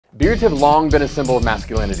Beards have long been a symbol of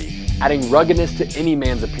masculinity, adding ruggedness to any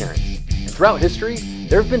man's appearance. And throughout history,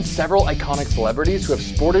 there have been several iconic celebrities who have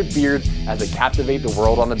sported beards as they captivate the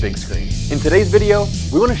world on the big screen. In today's video,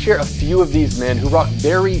 we want to share a few of these men who rock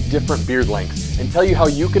very different beard lengths and tell you how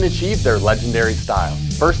you can achieve their legendary style.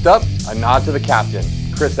 First up, a nod to the captain,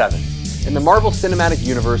 Chris Evans. In the Marvel Cinematic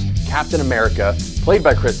Universe, Captain America, played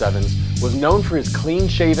by Chris Evans, was known for his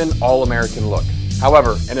clean-shaven, all-American look.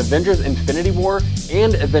 However, in Avengers Infinity War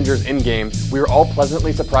and Avengers Endgame, we were all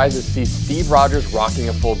pleasantly surprised to see Steve Rogers rocking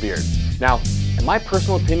a full beard. Now, in my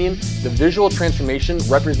personal opinion, the visual transformation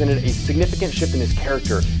represented a significant shift in his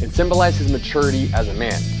character and symbolized his maturity as a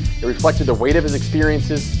man. It reflected the weight of his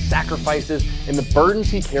experiences, sacrifices, and the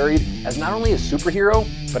burdens he carried as not only a superhero,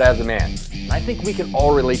 but as a man. And I think we can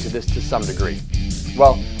all relate to this to some degree.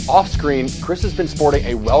 Well, off-screen, Chris has been sporting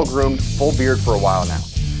a well-groomed, full beard for a while now.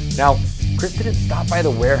 Now, Chris didn't stop by the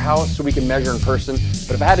warehouse so we can measure in person,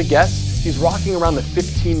 but if I had to guess, he's rocking around the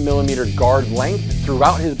 15mm guard length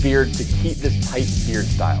throughout his beard to keep this tight beard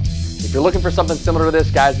style. If you're looking for something similar to this,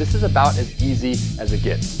 guys, this is about as easy as it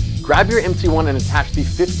gets. Grab your MT1 and attach the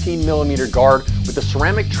 15mm guard with the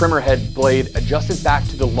ceramic trimmer head blade adjusted back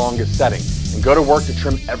to the longest setting, and go to work to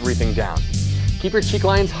trim everything down. Keep your cheek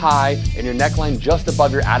lines high and your neckline just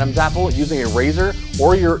above your Adam's apple using a razor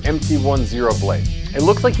or your MT1 Zero blade. It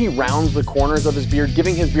looks like he rounds the corners of his beard,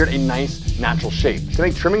 giving his beard a nice, natural shape. To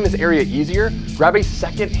make trimming this area easier, grab a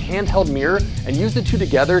second handheld mirror and use the two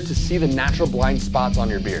together to see the natural blind spots on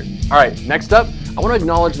your beard. All right, next up, I want to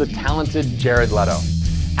acknowledge the talented Jared Leto.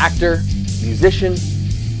 Actor, musician,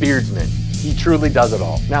 beardsman. He truly does it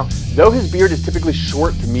all. Now, though his beard is typically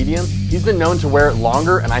short to medium, he's been known to wear it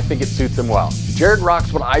longer, and I think it suits him well. Jared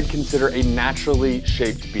rocks what I'd consider a naturally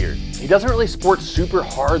shaped beard. He doesn't really sport super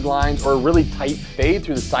hard lines or a really tight fade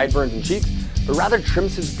through the sideburns and cheeks, but rather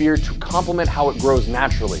trims his beard to complement how it grows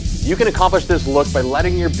naturally. You can accomplish this look by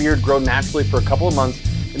letting your beard grow naturally for a couple of months,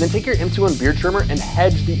 and then take your MT1 beard trimmer and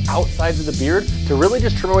hedge the outsides of the beard to really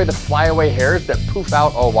just trim away the flyaway hairs that poof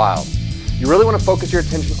out all wild. You really want to focus your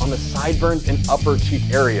attention on the sideburns and upper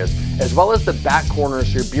cheek areas, as well as the back corners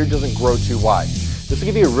so your beard doesn't grow too wide. This will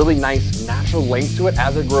give you a really nice natural length to it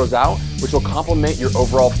as it grows out, which will complement your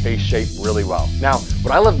overall face shape really well. Now,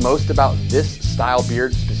 what I love most about this style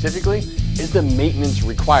beard specifically is the maintenance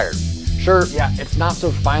required. Sure, yeah, it's not so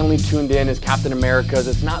finely tuned in as Captain America's,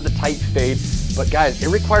 it's not the tight fade, but guys, it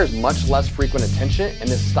requires much less frequent attention and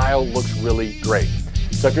this style looks really great.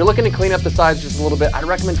 So if you're looking to clean up the sides just a little bit, I'd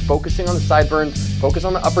recommend focusing on the sideburns, focus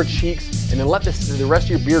on the upper cheeks, and then let the rest of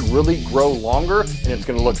your beard really grow longer, and it's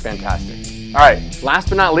gonna look fantastic. All right, last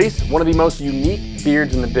but not least, one of the most unique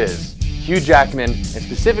beards in the biz, Hugh Jackman, and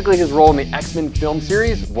specifically his role in the X-Men film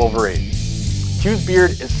series, Wolverine. Hugh's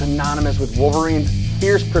beard is synonymous with Wolverine's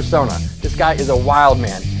fierce persona. This guy is a wild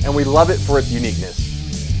man, and we love it for its uniqueness.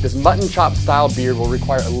 This mutton chop style beard will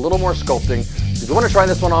require a little more sculpting. If you want to try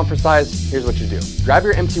this one on for size, here's what you do. Grab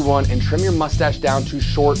your MT1 and trim your mustache down to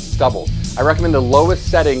short stubble. I recommend the lowest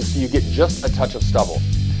setting so you get just a touch of stubble.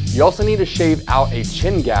 You also need to shave out a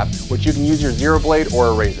chin gap, which you can use your Zero blade or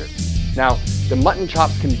a razor. Now, the mutton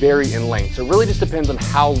chops can vary in length, so it really just depends on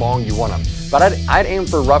how long you want them. But I'd aim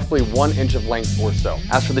for roughly 1 inch of length or so.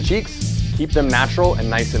 As for the cheeks, keep them natural and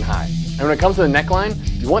nice and high. And when it comes to the neckline,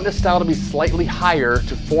 you want this style to be slightly higher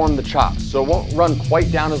to form the chops, so it won't run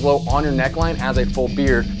quite down as low on your neckline as a full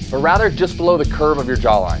beard, but rather just below the curve of your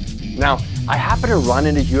jawline. Now, I happened to run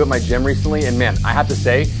into Hugh at my gym recently, and man, I have to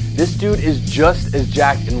say, this dude is just as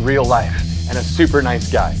jacked in real life and a super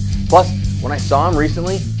nice guy. Plus, when I saw him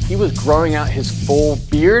recently, he was growing out his full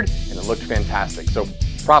beard, and it looked fantastic, so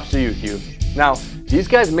props to you, Hugh. Now, these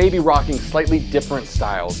guys may be rocking slightly different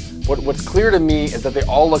styles, but what's clear to me is that they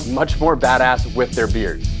all look much more badass with their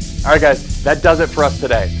beards. All right, guys, that does it for us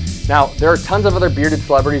today. Now, there are tons of other bearded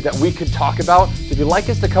celebrities that we could talk about, so if you'd like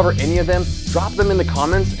us to cover any of them, drop them in the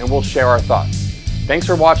comments and we'll share our thoughts. Thanks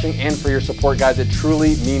for watching and for your support, guys. It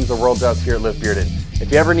truly means the world to us here at Live Bearded.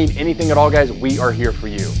 If you ever need anything at all, guys, we are here for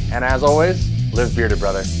you. And as always, live bearded,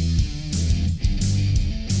 brother.